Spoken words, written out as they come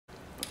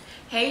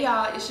Hey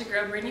y'all, it's your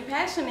girl Brittany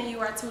Passion and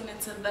you are tuned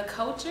into The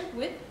Culture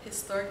with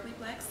Historically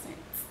Black Sense.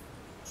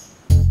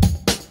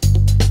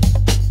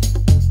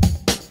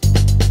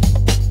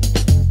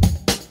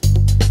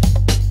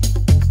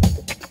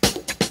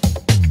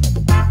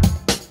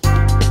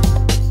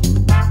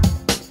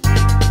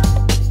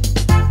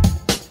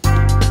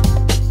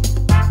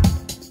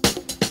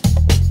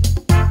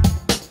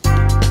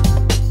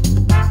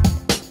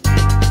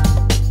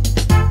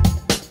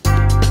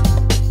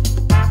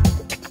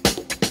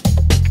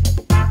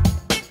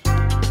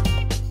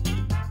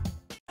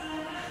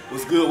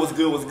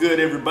 What's good,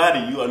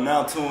 everybody? You are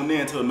now tuned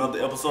in to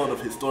another episode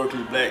of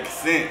Historically Black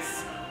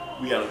Sense.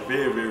 We got a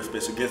very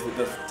special guest with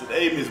us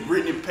today, Miss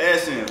Brittany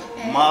Passion,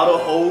 model,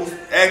 host,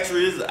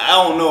 actress. I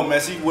don't know, man.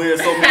 She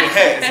wears so many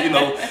hats, you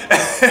know.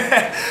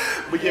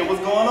 But yeah, what's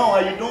going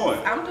on? How you doing?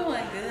 I'm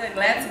doing good.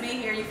 Glad to be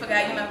here. You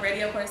forgot,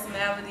 radio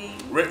personality,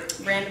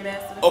 brand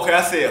ambassador. Okay,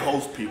 I said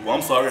host people.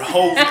 I'm sorry,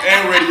 host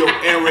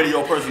and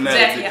radio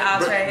personality. Jackie, all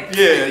trades.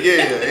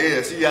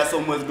 Yeah. She got so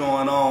much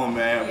going on,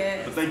 man.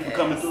 Yes, but thank you for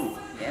coming through.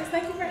 Yes,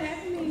 thank you for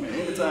having me.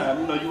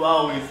 Anytime, you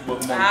always welcome on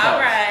the couch. All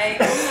right.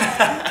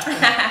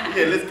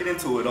 Yeah, let's get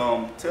into it.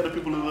 Tell the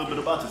people a little bit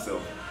about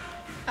yourself.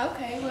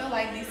 Okay, well,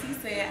 like DC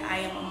said, I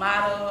am a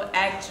model,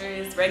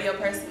 actress, radio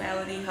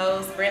personality,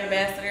 host, brand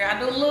ambassador. I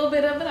do a little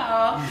bit of it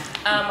all.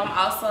 I'm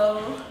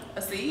also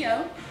a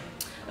CEO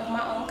of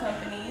my own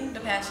company,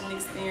 The Passion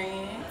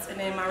Experience, and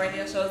then my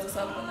radio shows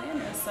are in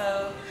Atlanta.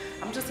 So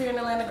I'm just here in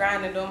Atlanta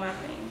grinding, doing my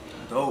thing.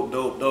 Dope.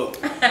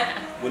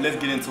 Well, let's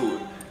get into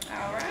it.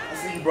 All right. I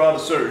see you brought a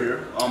shirt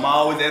here. I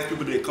always ask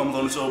people that comes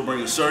on the show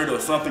bring a shirt or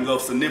something of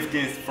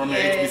significance from the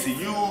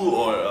HBCU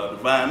or the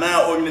Divine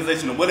Now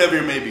organization or whatever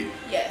it may be.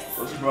 Yes.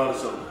 So she brought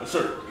a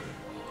shirt.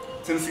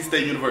 Tennessee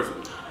State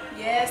University.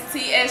 Yes,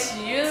 TSU.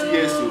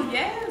 TSU.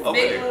 Yes,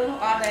 okay. Big Blue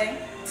all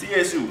day.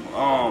 TSU.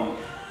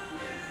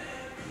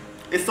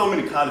 It's so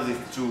many colleges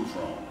to choose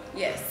from.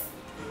 Yes.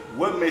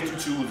 What made you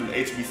choose an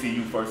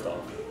HBCU first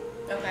off?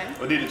 Okay.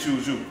 Or did it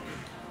choose you?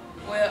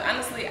 Well,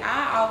 honestly,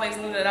 I always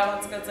knew that I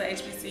wanted to go to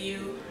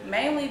HBCU,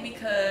 mainly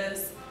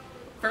because,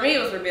 for me, it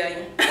was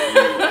rebellion.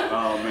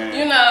 Oh,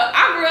 man.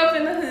 I grew up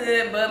in the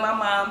hood, but my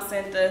mom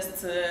sent us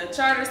to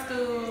charter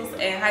schools,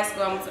 and high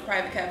school I went to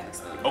private Catholic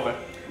school. Okay.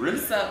 Really?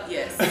 So,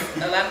 yes.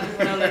 A lot of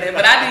people don't know that,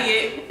 but I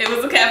did. It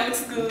was a Catholic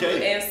school,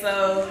 and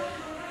so,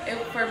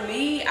 for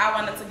me, I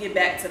wanted to get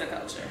back to the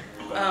culture.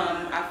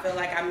 I feel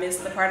like I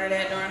missed the part of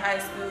that during high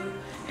school,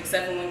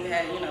 except for when we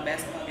had,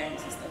 basketball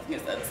games and stuff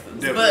against other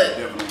schools.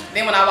 Definitely.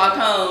 Then when I walked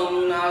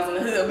home, I was in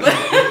the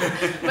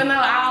hood. But no,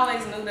 I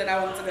always knew that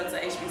I wanted to go to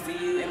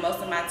HBCU, and most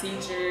of my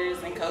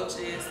teachers and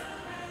coaches,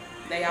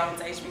 they all went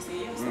to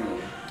HBCU. So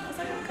I was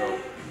like, okay.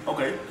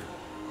 Okay.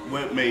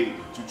 What made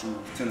you choose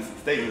Tennessee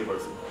State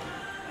University?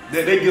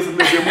 That gives a little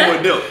bit more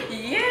in depth.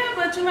 Yeah,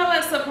 but you know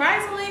what?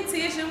 Surprisingly,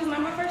 TSU was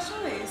not my first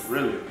choice.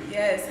 Really?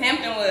 Yes,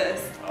 Hampton was.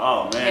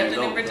 Oh, man.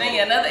 Hampton in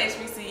Virginia, another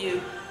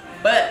HBCU.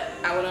 But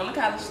I went on a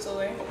college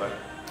tour. Okay.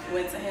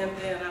 Went to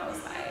Hampton, and I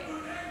was like,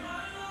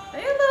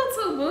 they a little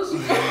too bougie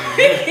for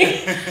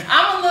me.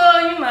 I'm a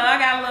little, I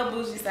got a little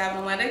bougie side.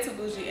 I'm like, they too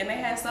bougie. And they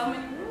had so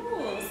many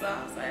rules. So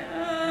I was like,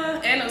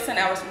 and it was 10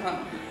 hours from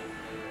home.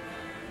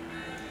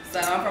 So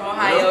I'm from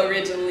Ohio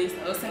originally, so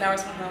it was 10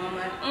 hours from home. I'm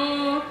like,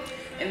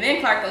 And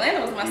then Clark, Atlanta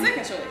was my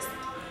second choice.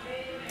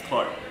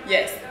 Clark?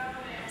 Yes.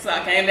 So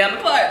I came down to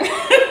Clark.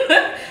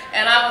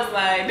 And I was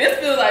like, this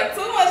feels like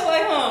too much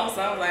like home.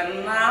 So I was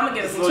like, nah, I'm going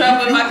to get some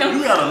trouble if I come.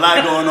 You got a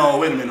lot going on.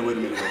 Wait a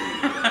minute.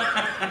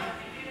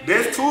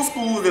 There's two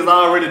schools that's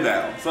already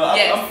down. So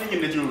I'm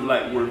thinking that you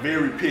were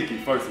very picky,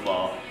 first of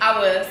all. I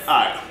was. All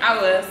right. I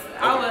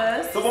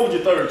was. So what was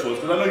your third choice?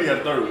 Because I know you had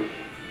a third one.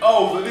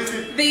 Oh, so this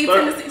is the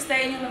Tennessee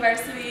State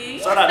University.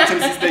 Shout out to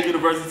Tennessee State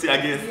University. I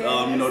guess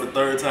the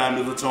third time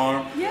is a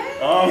charm. Yeah.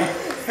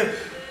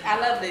 I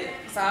loved it.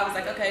 So I was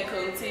like, okay,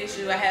 cool,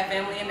 TSU. I had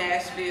family in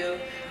Nashville.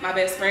 My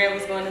best friend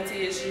was going to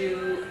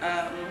TSU.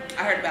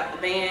 I heard about the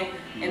band,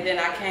 and then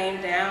I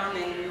came down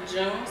in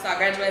June. So I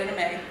graduated in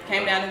May.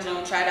 Came down in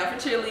June, tried out for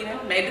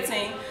cheerleading, made the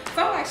team.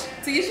 So I'm like,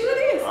 TSU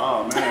it is.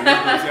 Oh man,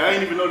 I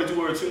didn't even know that you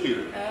were a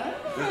cheerleader.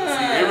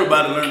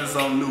 Everybody learning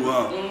something new,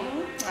 huh?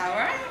 All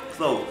right.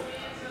 So,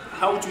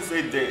 how would you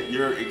say that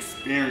your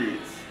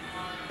experience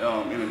in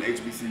an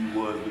HBCU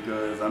was?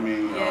 Because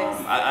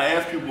I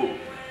ask people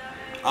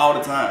all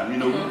the time.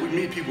 We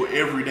meet people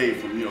every day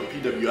from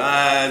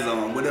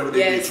PWIs, whatever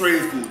they do,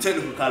 trade school,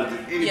 technical colleges,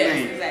 anything.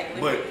 Yes,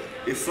 exactly. But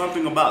it's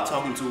something about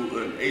talking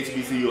to an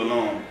HBCU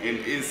alum, and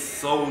it's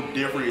so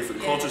different. It's a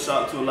culture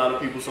shock to a lot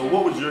of people. So,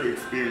 what was your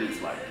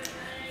experience like?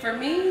 For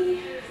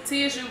me,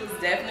 TSU was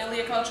definitely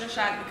a culture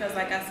shock because,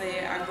 like I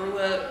said, I grew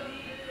up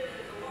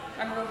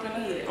in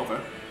the hood. Okay.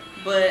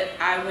 But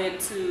I went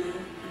to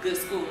good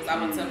schools. I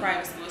went to a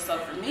private school. So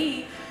for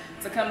me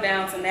to come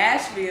down to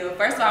Nashville,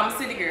 first of all, I'm a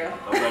city girl.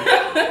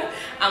 Okay.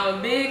 I'm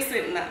a big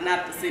city, not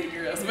the city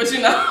girls, but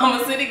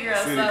I'm a city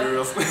girl.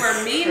 Girls.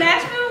 For me,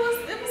 Nashville was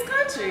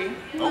country.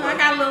 I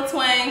got a little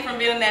twang from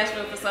being in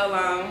Nashville for so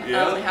long.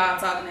 How I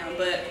talk now,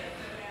 but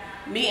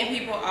meeting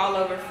people all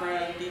over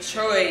from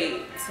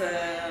Detroit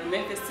to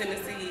Memphis,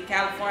 Tennessee,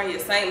 California,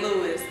 St.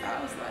 Louis.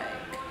 I was like,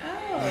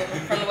 oh,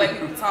 from the way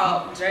people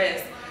talk,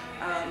 dress,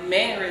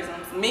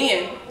 mannerisms,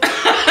 men.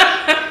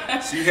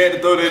 She had to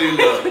throw that in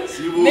there.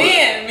 She would.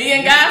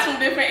 Men, guys from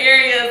different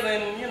areas,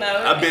 and you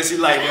know. I bet she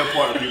liked that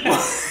part of people.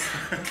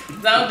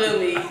 Don't do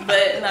me,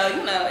 but no,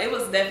 you know, it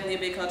was definitely a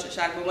big culture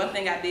shock. But one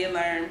thing I did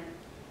learn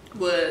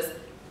was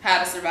how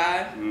to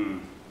survive.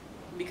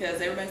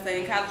 Because everybody's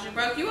saying college you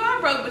broke. You are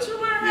broke, but you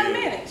learn how to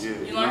manage.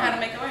 You learn how to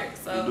make it work.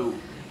 So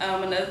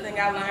another thing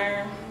I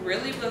learned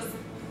really was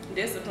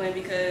discipline,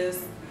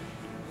 because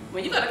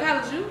when you go to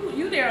college,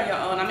 you there on your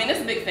own. I mean,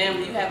 it's a big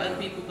family. You have other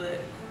people, but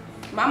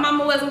my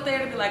mama wasn't there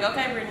to be like,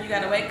 okay, Brittany, you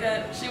got to wake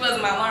up. She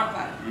wasn't my alarm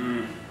clock.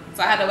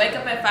 So I had to wake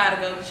up at 5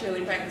 to go to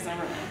cheerleading practice and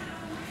run.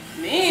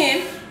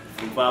 Then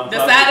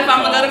decide if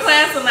I'm going to go to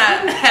class or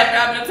not after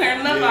I've been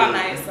turning up all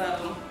night.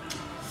 So,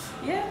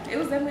 yeah, it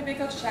was definitely a big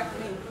culture shock for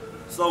me.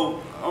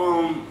 So,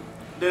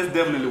 that's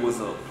definitely what's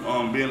up.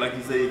 Being like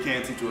you say, it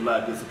can teach you a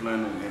lot of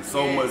discipline and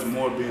so much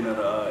more being at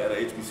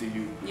a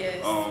HBCU.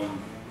 Yes.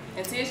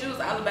 And TSU is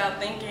all about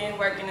thinking,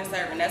 working, and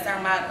serving. That's our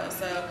motto.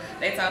 So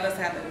they taught us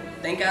how to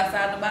think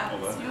outside the box,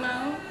 you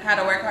know, how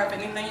to work hard for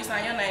anything you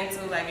sign your name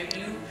to. Like if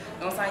you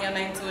don't sign your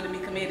name to it, to be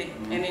committed.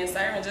 And then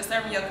just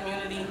serving your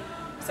community,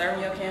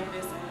 serving your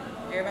campus,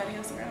 and everybody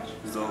else around you.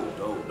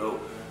 Dope.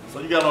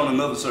 So you got on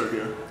another shirt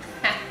here.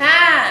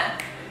 I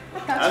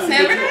thought you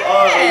never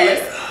had.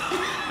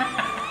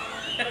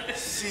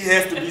 She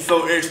has to be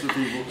so extra,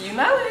 people. You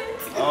know it.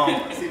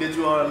 I see that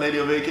you are a lady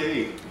of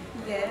AKA.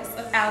 Yes,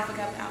 of Alpha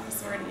Kappa Alpha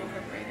Sorority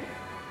Incorporated.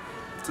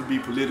 To be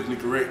politically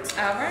correct.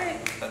 All right.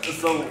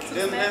 So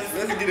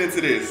let's get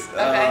into this.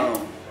 Okay.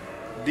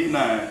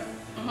 D9.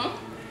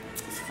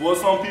 For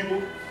some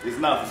people, it's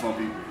not for some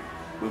people.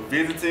 But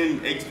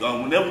visiting,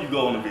 whenever you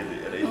go on a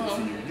visit at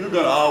HBCU, you're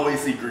gonna always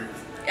see Greeks.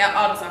 Yeah,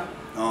 all the time.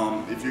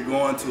 If you're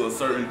going to a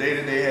certain day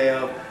that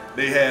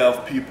they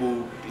have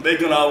people. They're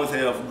gonna always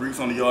have Greeks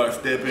on the yard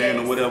step in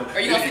or whatever.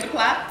 Are you gonna see the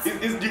plots? You're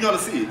gonna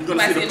see it. You're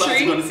gonna see the plots.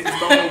 You're gonna see the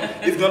stone.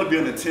 It's gonna be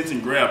an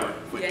attention grabber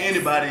for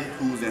anybody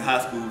who's in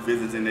high school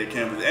visiting their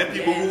campus, and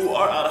people who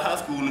are out of high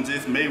school and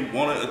just may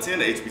want to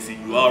attend the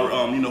HBCU, or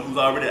you know, who's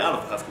already out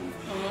of high school.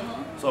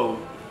 So,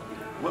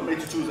 what made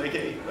you choose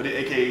AKA, or did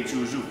AKA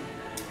choose you?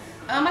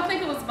 I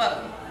think it was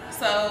both.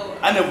 So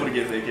I never would have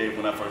guessed AKA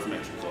when I first met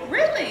you. So.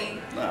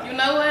 Really? Nah. You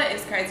know what?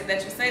 It's crazy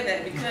that you say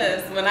that,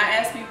 because when I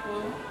ask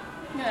people,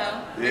 you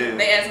know,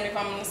 they ask me if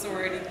I'm in a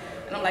sorority,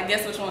 and I'm like,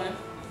 guess which one?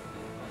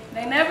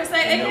 They never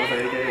say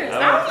AKA.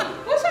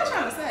 What y'all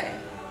trying to say?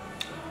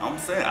 I'm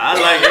saying I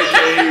like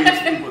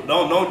AKAs. People,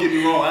 don't get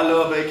me wrong. I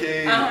love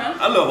AKAs.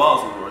 I love all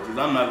sororities.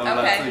 I'm not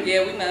gonna lie to you.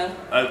 Yeah, we know.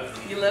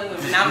 You love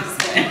women. I'm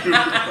just saying.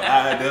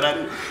 I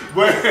do.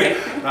 But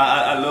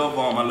I love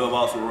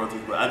all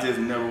sororities, but I just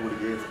never would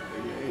have guessed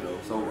AKA though.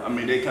 So I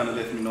mean, they kind of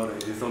let me know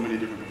that there's so many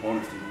different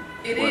components to you.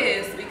 It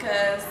is,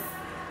 because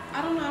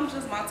I don't know, I'm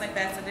just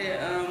multifaceted.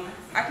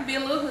 I can be a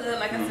little hood,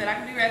 like I said, I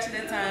can be ratchet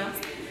at times,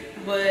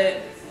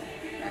 but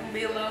I can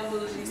be a little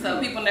bougie, so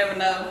people never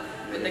know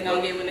what they're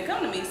gonna get when they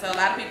come to me. So a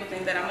lot of people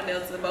think that I'm a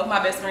Delta. Both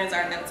my best friends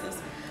are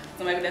Deltas,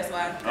 so maybe that's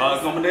why.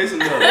 Combination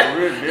though.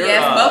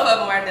 Yes, both of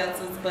them are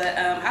Deltas, but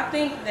I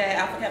think that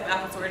Alpha Kappa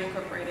Alpha Sorority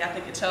Incorporated, I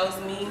think it chose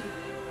me,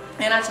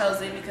 and I chose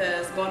it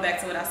because, going back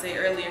to what I said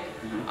earlier,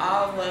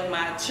 all of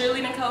my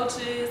cheerleading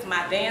coaches,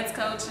 my dance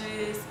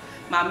coaches,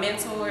 my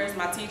mentors,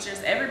 my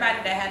teachers, everybody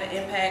that had an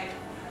impact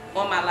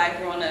on my life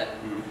growing up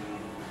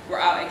were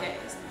all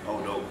AKs.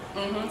 Oh,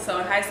 dope. So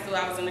in high school,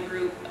 I was in a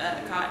group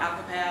called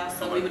Alpha Pals.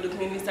 So we would do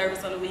community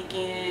service on the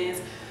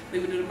weekends. We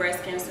would do the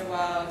breast cancer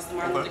walks, the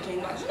Martin Luther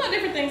King walks, you know,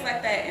 different things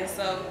like that. And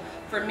so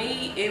for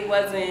me, it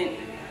wasn't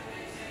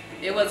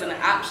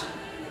an option.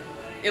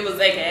 It was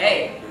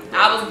AKA.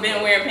 I was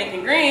been wearing pink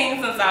and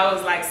green since I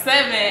was like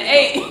 7,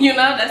 8. You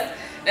know,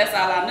 that's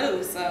all I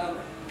knew. So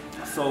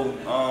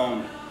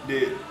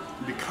did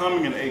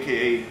becoming an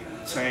AKA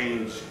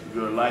change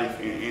your life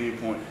in any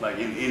point, like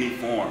in any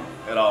form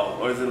at all?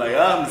 Or is it like,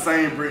 I'm the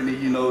same Brittany,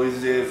 you know,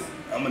 it's just,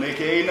 I'm an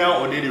AKA now?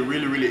 Or did it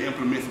really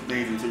implement some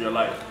things into your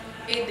life?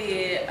 It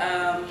did.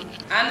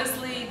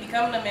 Honestly,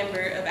 becoming a member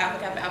of Alpha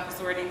Kappa Alpha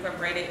Sorority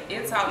Incorporated,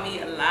 it taught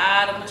me a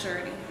lot of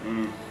maturity.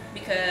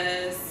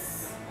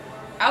 Because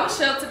I was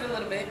sheltered a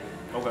little bit.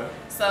 Okay.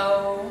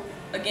 So,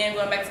 again,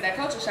 going back to that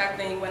culture shock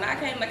thing, when I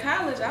came to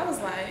college, I was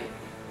like,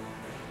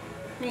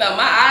 you know,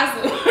 my eyes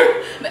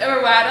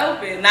were wide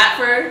open. Not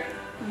for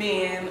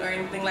men or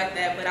anything like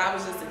that, but I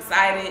was just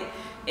excited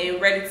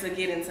and ready to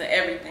get into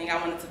everything. I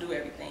wanted to do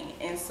everything.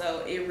 And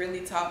so it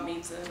really taught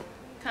me to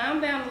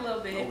calm down a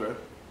little bit. Okay.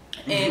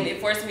 And it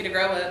forced me to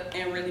grow up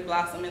and really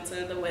blossom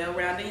into the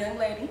well-rounded young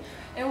lady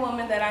and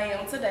woman that I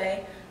am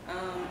today.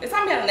 It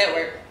taught me how to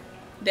network.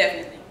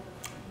 Definitely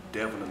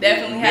how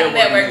to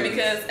network,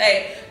 because,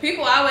 hey,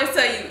 people always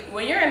tell you,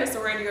 when you're in a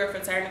sorority or a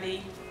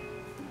fraternity,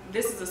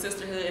 this is a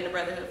sisterhood and a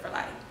brotherhood for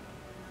life.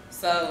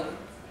 So,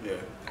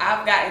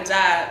 I've gotten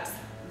jobs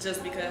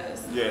just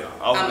because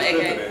I'm an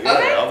AKA.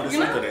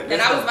 Okay,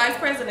 and I was vice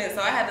president,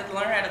 so I had to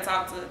learn how to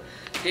talk to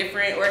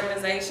different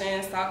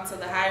organizations, talked to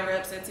the higher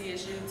ups at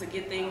TSU to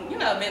get things, you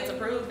know, events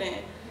approved, and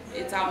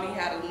it taught me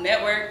how to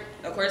network,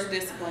 of course,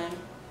 discipline,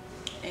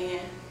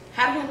 and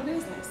how to handle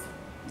business.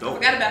 Dope. I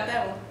forgot about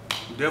that one.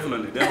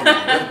 Definitely.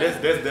 that's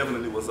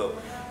definitely what's up.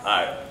 All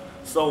right,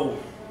 so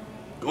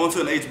going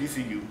to an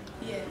HBCU,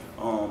 Yes.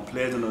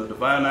 pledging a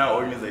Divine Nine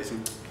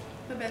organization,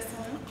 The best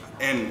one.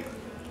 and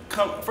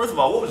first of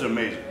all, what was your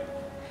major?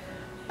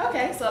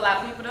 Okay, so a lot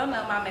of people don't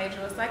know my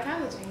major was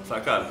psychology.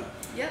 Psychology.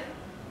 Yep.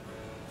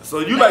 So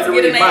you like to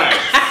read minds.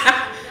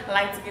 I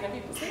like to get in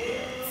people's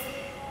heads.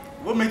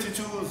 What made you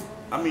choose?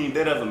 I mean,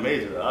 that as a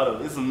major.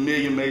 It's a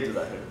million majors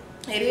out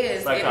here. It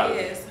is. Psychology.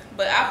 It is.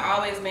 But I've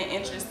always been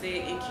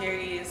interested and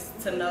curious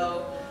to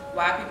know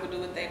why people do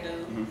what they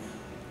do,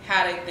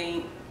 how they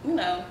think, you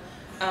know.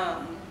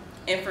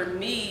 And for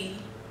me,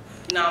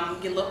 you know, I'm gonna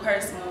get a little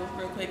personal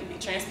real quick and be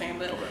transparent,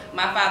 but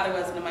my father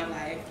wasn't in my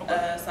life,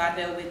 so I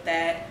dealt with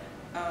that.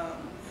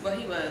 Well,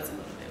 he was a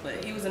little bit,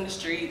 but he was in the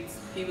streets,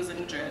 he was in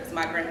the drugs.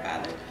 My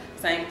grandfather,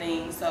 same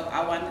thing. So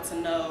I wanted to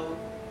know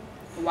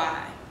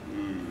why.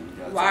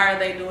 Why are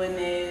they doing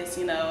this?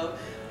 You know,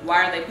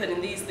 why are they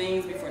putting these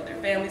things before their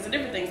families and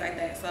different things like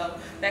that? So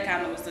that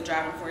kind of was the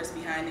driving force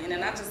behind it. And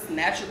then I just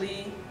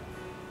naturally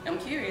am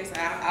curious.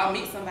 I'll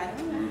meet somebody.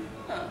 I'm like,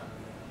 huh.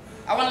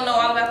 I want to know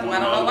all about them. I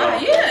don't know why.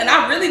 Yeah, and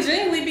I really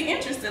genuinely be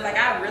interested. Like,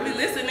 I really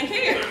listen and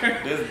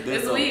care.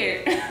 It's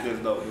weird. That's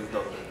dope.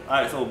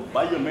 All right, so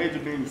by your major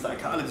being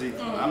psychology,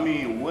 I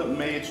mean, what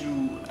made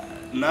you,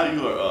 now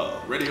you're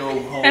a radio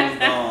host,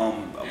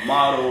 a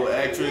model,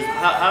 actress,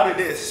 how did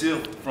that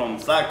shift from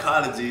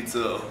psychology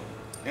to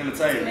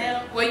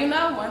entertainment? Well, you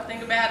know, one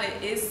thing about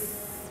it is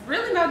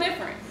really no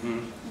different.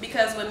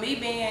 Because with me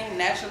being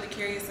naturally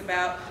curious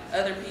about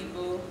other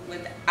people,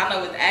 I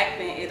know with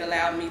acting, it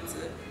allowed me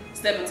to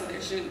step into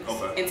their shoes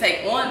and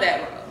take on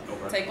that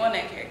role, take on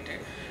that character.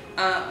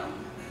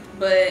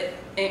 But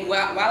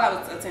while I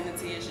was attending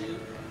TSU,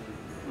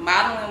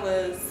 modeling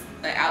was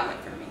an outlet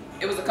for me.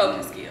 It was a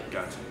coping skill.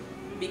 Gotcha.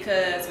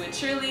 Because with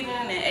cheerleading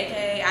and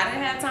AKA, I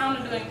didn't have time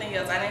to do anything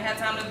else. I didn't have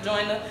time to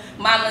join the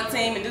modeling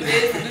team and do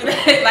this and do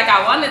that like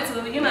I wanted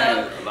to, you know.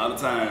 Man, a lot of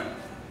time.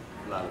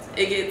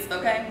 It gets,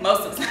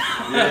 most of the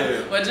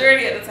time.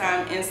 Majority of the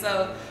time. And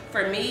so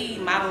for me,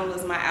 modeling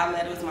was my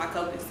outlet. It was my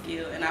coping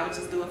skill. And I would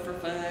just do it for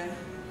fun,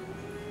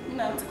 you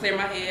know, to clear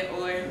my head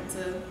or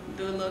to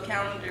do a little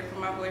calendar for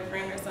my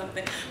boyfriend or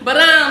something. But,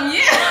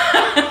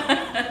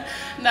 yeah.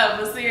 No,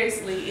 but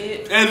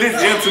seriously, and this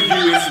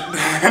interview is,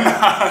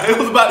 it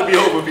was about to be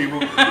over, people.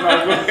 No,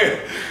 go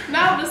ahead.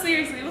 No, but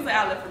seriously, it was an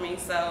outlet for me.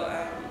 So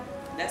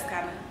that's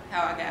kind of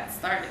how I got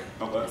started.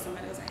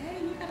 Somebody was like,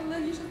 hey, you gotta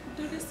look, you should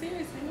do this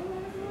seriously.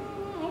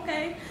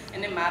 Okay.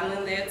 And then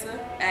modeling led to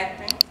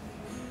acting.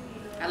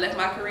 I left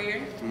my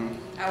career.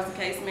 I was a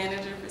case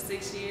manager for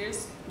 6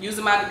 years,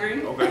 using my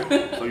degree.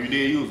 So you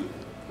did use it?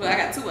 Well, I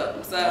got 2 of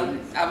them, so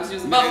I was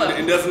using both of them.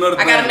 And that's another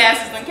thing. I got a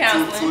master's in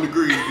counseling. 2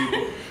 degrees,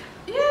 people.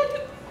 Yeah.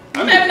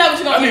 You never know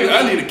what you're going to do.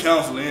 I need a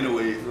counselor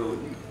anyway. So.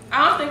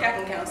 I don't think I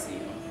can counsel you.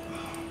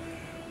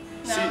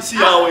 No. She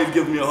always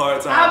gives me a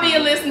hard time. I'll be a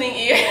listening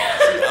ear.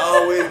 She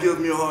always gives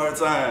me a hard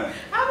time.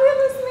 I'll be a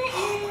listening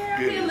ear.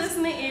 I'll be a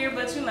listening ear,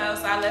 but you know,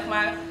 so I left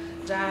my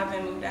job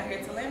and moved out here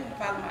to Atlanta to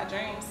follow my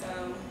dreams.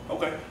 So.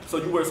 Okay, so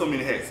you wear so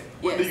many hats.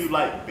 What do you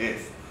like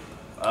best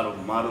out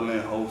of modeling,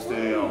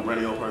 hosting,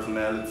 radio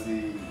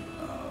personality,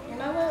 you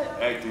know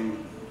what?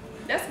 acting?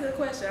 That's a good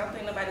question. I don't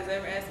think nobody's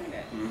ever asked me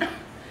that.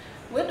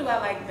 What do I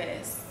like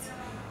best?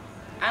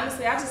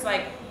 Honestly, I just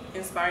like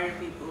inspiring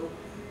people.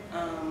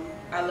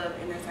 I love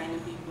entertaining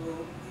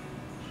people.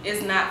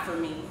 It's not for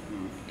me.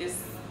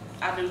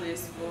 I do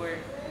this for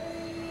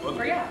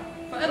y'all,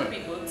 for other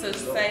people to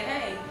say,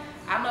 hey,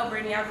 I know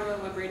Brittany. I grew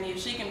up with Brittany. If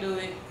she can do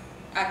it,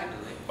 I can do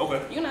it.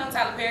 Okay. You know,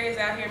 Tyler Perry's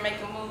out here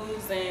making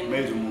moves and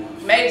major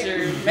moves. Major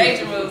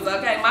moves.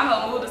 Okay, my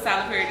whole move to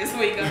Tyler Perry this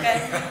week.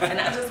 Okay, and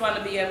I just want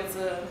to be able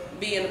to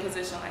be in a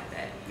position like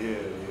that. Yeah.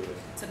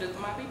 To do for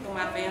my people,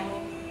 my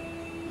family,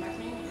 my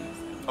communities.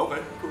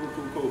 Okay,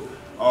 cool.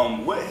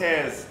 What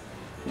has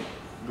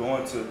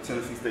going to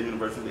Tennessee State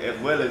University as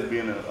well as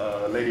being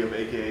a lady of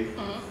AKA,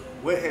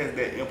 what has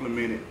that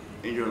implemented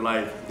in your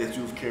life that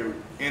you've carried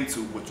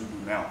into what you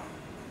do now?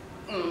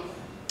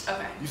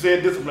 Okay. You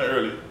said discipline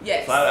earlier.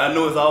 Yes. So I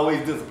know it's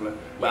always discipline,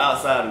 but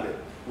outside of that,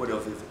 what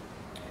else is it?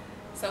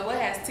 So what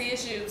has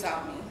TSU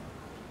taught me,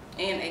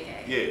 and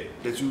AKA? Yeah,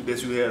 that you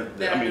have.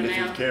 That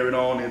you've carried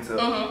on into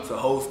to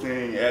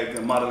hosting,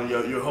 acting, modeling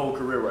your whole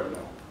career right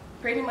now.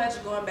 Pretty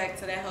much going back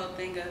to that whole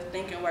thing of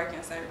thinking,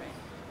 working, serving.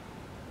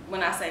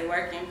 When I say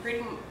working,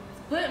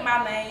 putting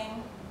my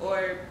name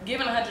or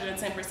giving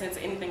 110%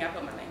 to anything I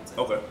put my name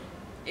to. Okay.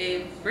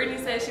 If Brittany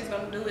says she's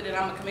going to do it, then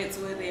I'm going to commit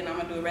to it, then I'm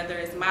going to do it, whether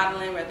it's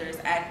modeling, whether it's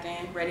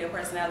acting, radio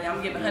personality.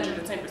 I'm going to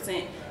give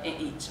 110% in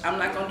each. I'm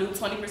not going to do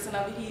 20%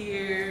 over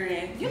here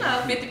and,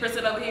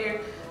 50% over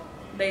here.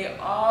 They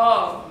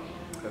all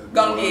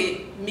going to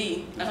get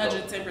me,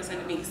 110%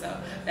 of me. So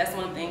that's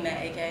one thing that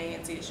AKA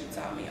and TSU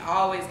taught me.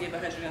 Always give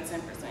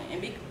 110%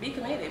 and be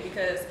committed,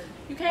 because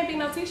you can't be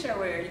no t-shirt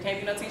wearer. You can't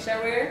be no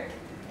t-shirt wearer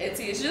At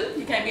TSU,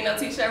 you can't be no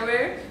t-shirt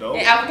wearer. Nope.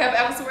 And Alpha Kappa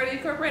Alpha Sorority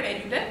Incorporated,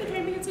 and you definitely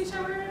can't be a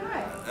t-shirt wearer in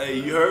life. Hey,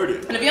 you heard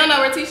it. And if you don't know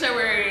where t-shirt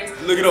wearer is,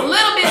 look it up. A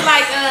little bit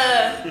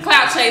like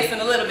clout chasing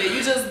a little bit.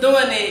 You just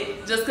doing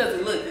it just because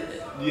it look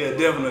good. Yeah,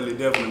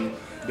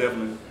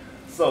 definitely.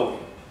 So,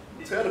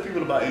 tell the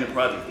people about any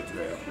projects that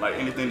you have, like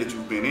anything that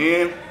you've been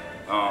in,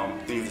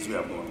 things that you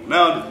have going on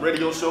now. This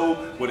radio show,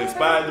 what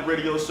inspired the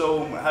radio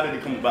show? How did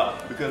it come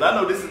about? Because I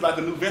know this is like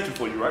a new venture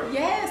for you, right?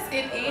 Yes,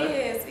 it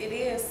is. It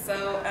is.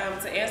 So,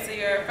 to answer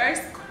your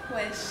first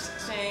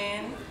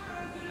question,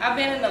 I've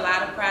been in a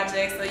lot of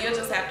projects, so you'll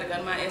just have to go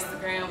to my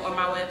Instagram or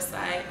my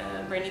website,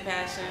 Brittany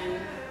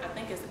Passion, I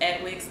think it's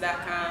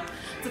 @wix.com,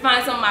 to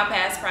find some of my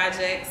past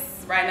projects.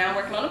 Right now I'm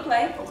working on a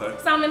play. Okay.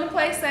 So I'm in the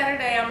play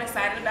Saturday. I'm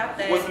excited about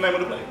that. What's the name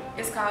of the play?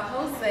 It's called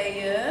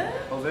Hosea.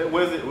 Hosea?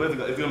 Where's it?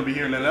 It's going to be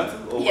here in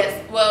Atlanta? Or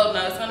yes. What? Well,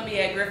 no, it's going to be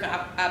at Griffin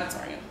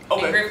Auditorium.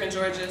 Okay. In Griffin,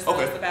 Georgia. So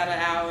okay. It's about an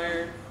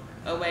hour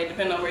away,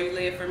 depending on where you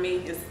live. For me,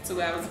 it's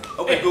 2 hours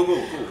away. Okay,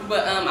 cool.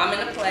 But I'm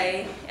in the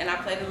play, and I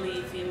play the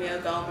lead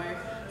female Gomer.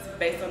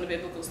 Based on the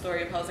biblical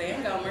story of Hosea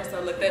and Gomer,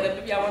 so look that up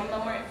if y'all want to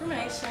know more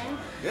information.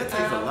 That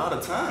takes a lot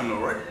of time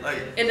though, right? Like,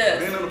 it does.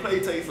 Being on the play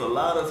takes a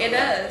lot of time.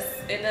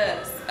 It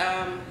does.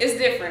 It's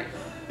different.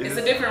 It's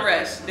a different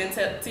rush than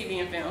TV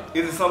and film.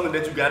 Is it something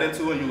that you got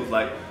into and you was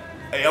like,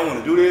 hey, I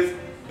want to do this,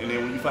 and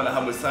then when you found out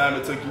how much time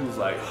it took, you was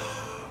like,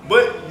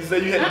 but you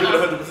said you had to do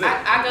it 100%.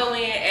 I go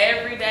in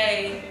every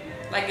day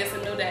like it's a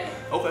new day.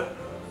 Okay.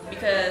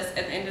 Because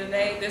at the end of the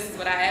day, this is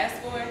what I asked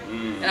for,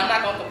 and I'm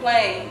not gonna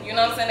complain. You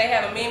know what I'm saying? They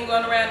have a meme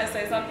going around that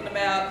says something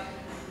about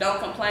don't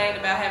complain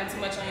about having too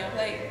much on your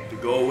plate. The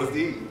goal was to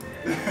eat.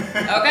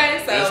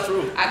 Okay, so that's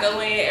true. I go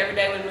in every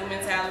day with a new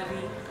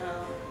mentality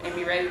and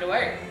be ready to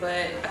work.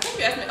 But I think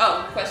you asked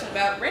me, question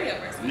about radio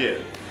person. Yeah.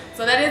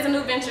 So that is a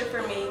new venture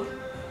for me.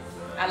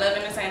 I love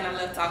entertaining, I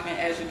love talking,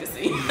 as you can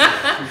see.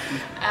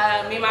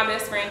 Me and my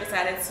best friend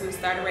decided to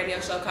start a radio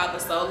show called The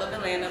Soul of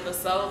Atlanta. The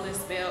soul is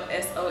spelled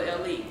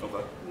S-O-L-E,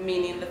 okay.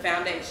 Meaning the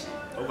foundation,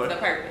 okay. The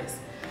purpose.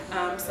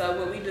 So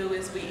what we do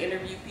is we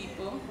interview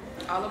people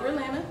all over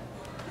Atlanta,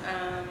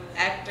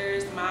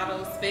 actors,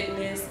 models,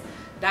 fitness,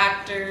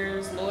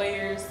 doctors,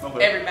 lawyers,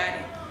 okay.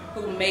 Everybody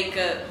who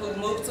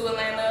move to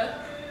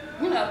Atlanta,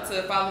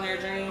 to follow their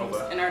dreams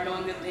okay. and are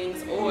doing good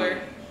things, or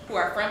who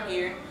are from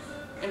here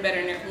and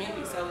better in their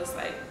community. So it's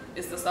like,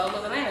 it's the soul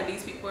of Atlanta.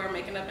 These people are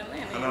making up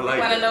Atlanta. And I like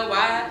want to know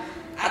why?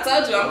 I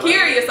told you, I'm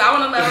curious. I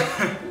want to know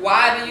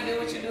why do you do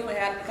what you do and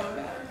how did it come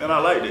about? And I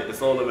liked it, the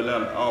Soul of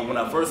Atlanta. When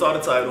I first saw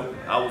the title,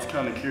 I was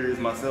kind of curious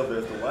myself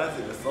as to why is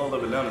it the Soul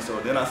of Atlanta show.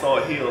 Then I saw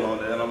a heel on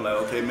there, and I'm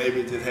like, okay, maybe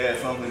it just had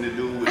something to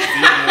do with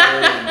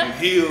females and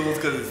heels,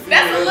 because it's females.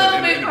 That's a little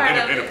bit part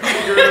of it. And the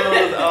pretty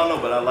girls, I don't know,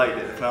 but I liked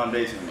it, the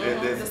foundation.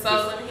 The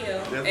Soul of the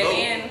Hill. And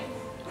then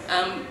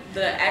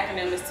the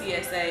acronym is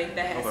TSA,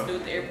 that has to do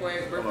with the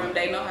airport. We're from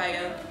Dayton,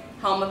 Ohio,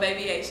 home of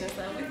aviation,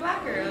 so we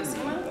black girls,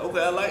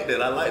 Okay, I like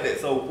that.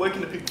 So where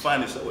can the people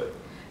find the show at?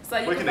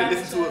 So where can they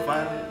listen to it,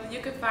 find it? You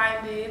can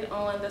find it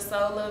on the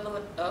Soul of,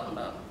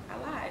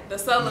 the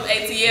Soul of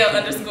ATL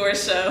 _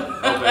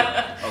 show.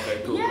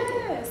 Okay, cool.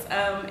 Yes,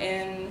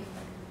 and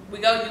we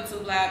go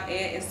YouTube Live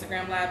and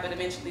Instagram Live, but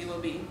eventually we'll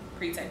be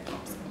pre-taped on.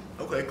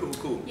 Okay,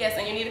 cool. Yes,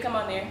 and you need to come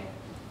on there.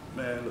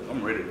 Man, look,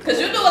 I'm ready. Because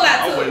you do a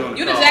lot too.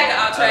 You the jack of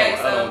all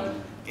trades, so. I don't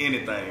do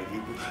anything,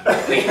 people.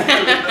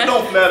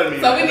 Don't flatter me.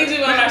 So we need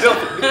you on our show.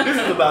 This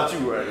is about you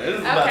right now. This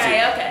is about you.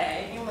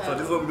 Okay. So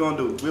this is what we're going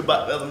to do.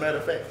 As a matter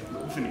of fact,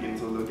 we're finna get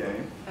into a little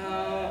game.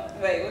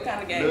 Wait, what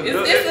kind of game? It's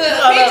a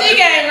PG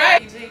game,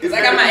 right? Because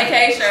I got my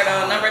AK shirt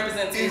on. I'm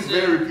representing It's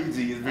very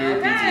PG. It's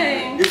very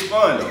PG. It's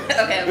fun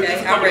though. Okay. This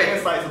is a couple of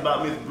insights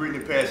about Miss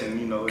Brittany Passion,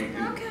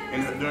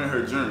 and during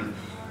her journey.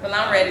 Well,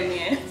 I'm ready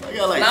then. So I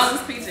got like, as long as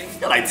it's PG.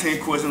 Got like 10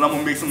 questions. I'm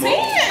gonna mix them up. 10?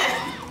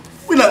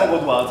 We're not gonna go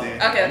through all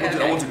 10. Okay.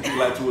 I want you to pick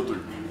like 2 or 3.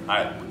 All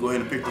right, go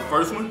ahead and pick the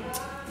first one.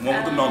 One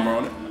with the number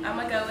on it. I'm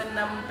gonna go with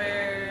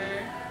number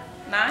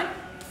 9.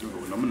 You go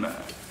with number 9.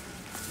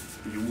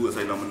 You would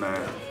say number 9.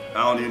 I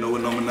don't even know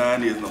what number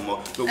 9 is no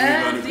more. So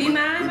we're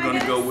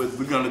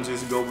gonna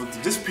just go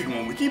with just pick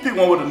one. We keep picking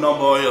one with a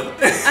number or else.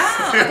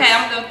 Oh, okay.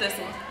 I'm gonna go with this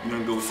one. You're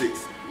gonna go with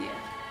 6. Yeah.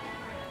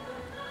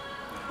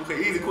 Okay,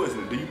 easy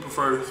question. Do you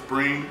prefer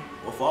spring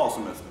or fall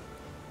semester?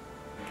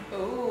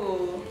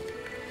 Ooh.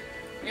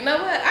 You know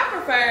what? I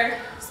prefer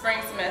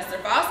spring semester.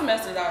 Fall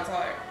semester is always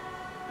hard.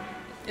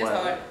 It's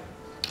hard.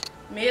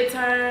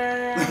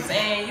 Midterms,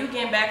 and you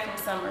getting back from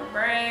summer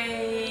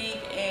break,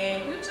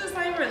 and you just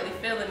ain't really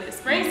feeling it.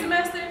 Spring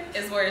semester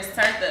is where it's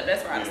turned up.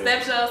 That's where all the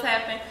step shows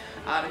happen,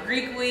 all the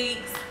Greek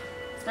weeks.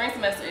 Spring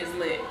semester is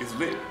lit. It's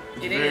lit.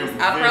 It is.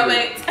 I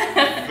probate.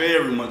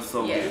 Very much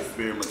so. Yes.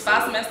 Very much so.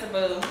 Fall semester,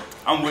 boo.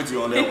 I'm with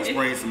you on that one.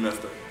 Spring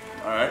semester.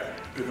 All right.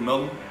 Pick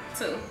another one.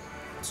 2.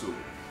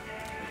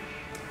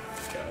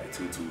 Got like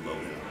 2 over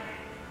here.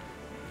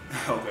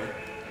 Okay.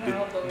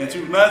 Did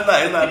you? No, it's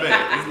not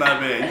bad. It's not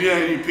bad. You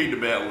ain't even picked the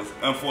bad ones,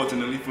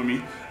 unfortunately for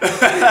me.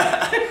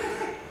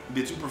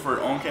 Did you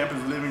prefer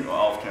on-campus living or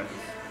off-campus?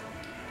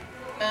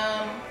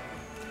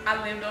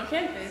 I lived on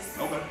campus.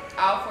 Okay.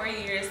 All 4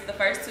 years. The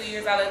first 2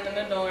 years I lived in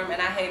the dorm,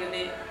 and I hated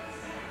it.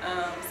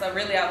 So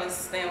really I was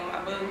staying with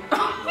my boo.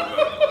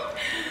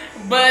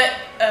 But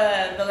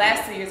the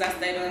last 2 years I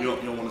stayed on. You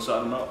don't want to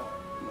shout him out?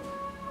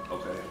 No.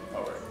 Okay,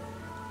 all right.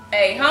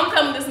 Hey,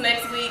 homecoming this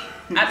next week.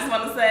 I just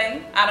want to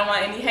say, I don't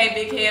want any hey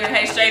big head or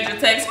hey stranger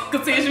text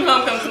continue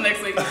homecoming this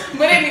next week.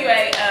 But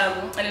anyway,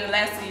 and in the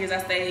last 2 years I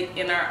stayed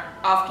in our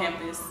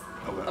off-campus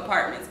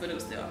apartments, but it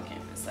was still on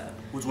campus. So.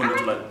 Which one did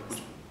you like?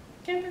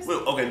 Campus.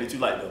 Well, okay, did you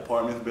like the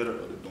apartments better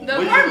or the dorm? The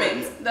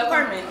apartments. The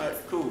apartments. All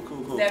right, cool.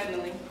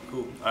 Definitely.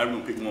 Cool. I'm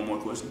gonna pick one more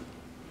question.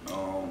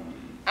 I'm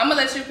gonna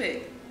let you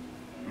pick.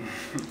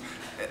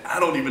 I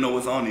don't even know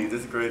what's on these.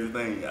 That's the crazy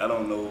thing. I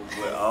don't know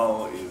what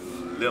all is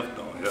left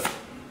on here.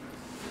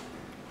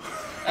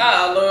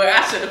 Oh Lord,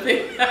 I should have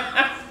picked.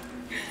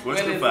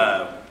 Question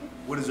 5.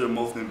 What is your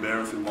most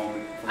embarrassing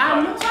moment from I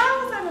college? know.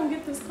 How was I gonna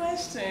get this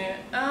question?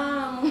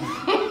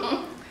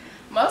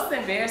 Most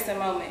embarrassing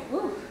moment.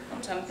 Whew,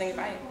 I'm trying to think if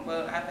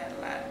well, I've had a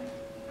lot.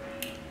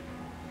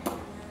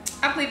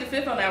 I plead the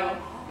fifth on that one.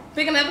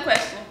 Pick another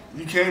question.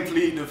 You can't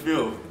plead the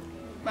fifth.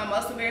 My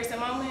most embarrassing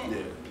moment?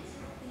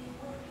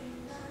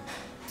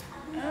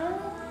 Yeah.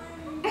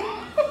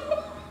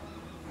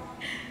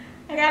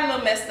 I got a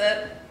little messed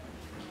up.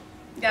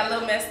 Got a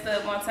little messed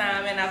up one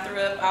time and I threw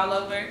up all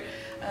over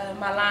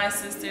my line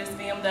sister's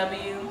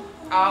BMW,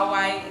 all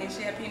white, and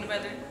she had peanut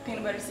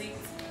butter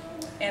seats.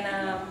 And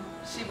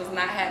she was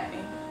not happy.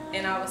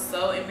 And I was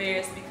so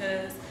embarrassed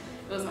because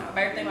it was my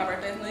birthday. My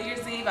birthday was New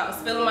Year's Eve. I was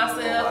feeling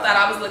myself, thought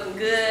I was looking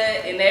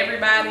good, and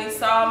everybody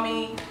saw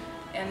me.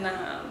 And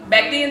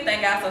back then,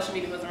 thank God, social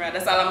media wasn't around.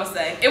 That's all I'm gonna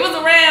say. It was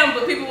around,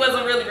 but people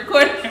wasn't really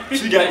recording.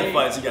 She got the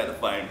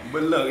fight.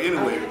 But look,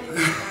 anyway.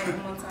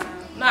 One time.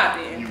 No, I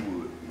didn't. You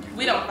would.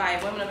 We don't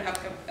fight. Women of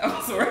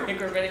I'm sorry, we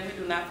do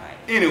not fight.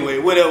 Anyway,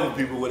 whatever,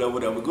 people, whatever.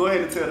 Go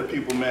ahead and tell the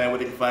people, man, where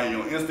they can find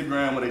you on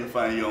Instagram, where they can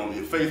find you on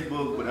your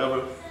Facebook,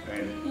 whatever.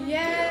 And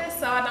yeah,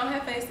 so I don't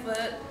have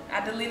Facebook.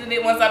 I deleted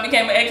it once I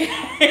became an AK.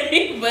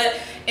 But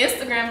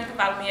Instagram, you can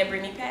follow me at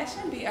Brittany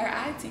Passion,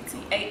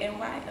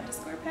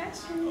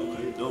 BRITTANY_passion.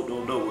 Okay, dope.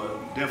 Well,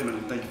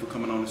 definitely thank you for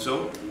coming on the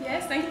show.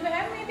 Yes, thank you for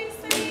having me, Big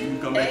C. You can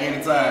come back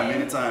anytime.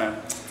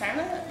 Turn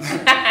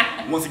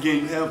up. Once again,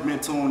 you have been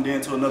tuned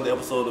in to another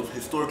episode of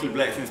Historically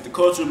Black Sense the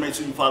Culture. Make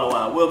sure you follow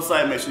our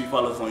website. Make sure you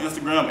follow us on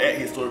Instagram at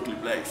Historically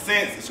Black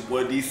Sense. It's your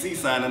boy DC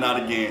signing out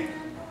again.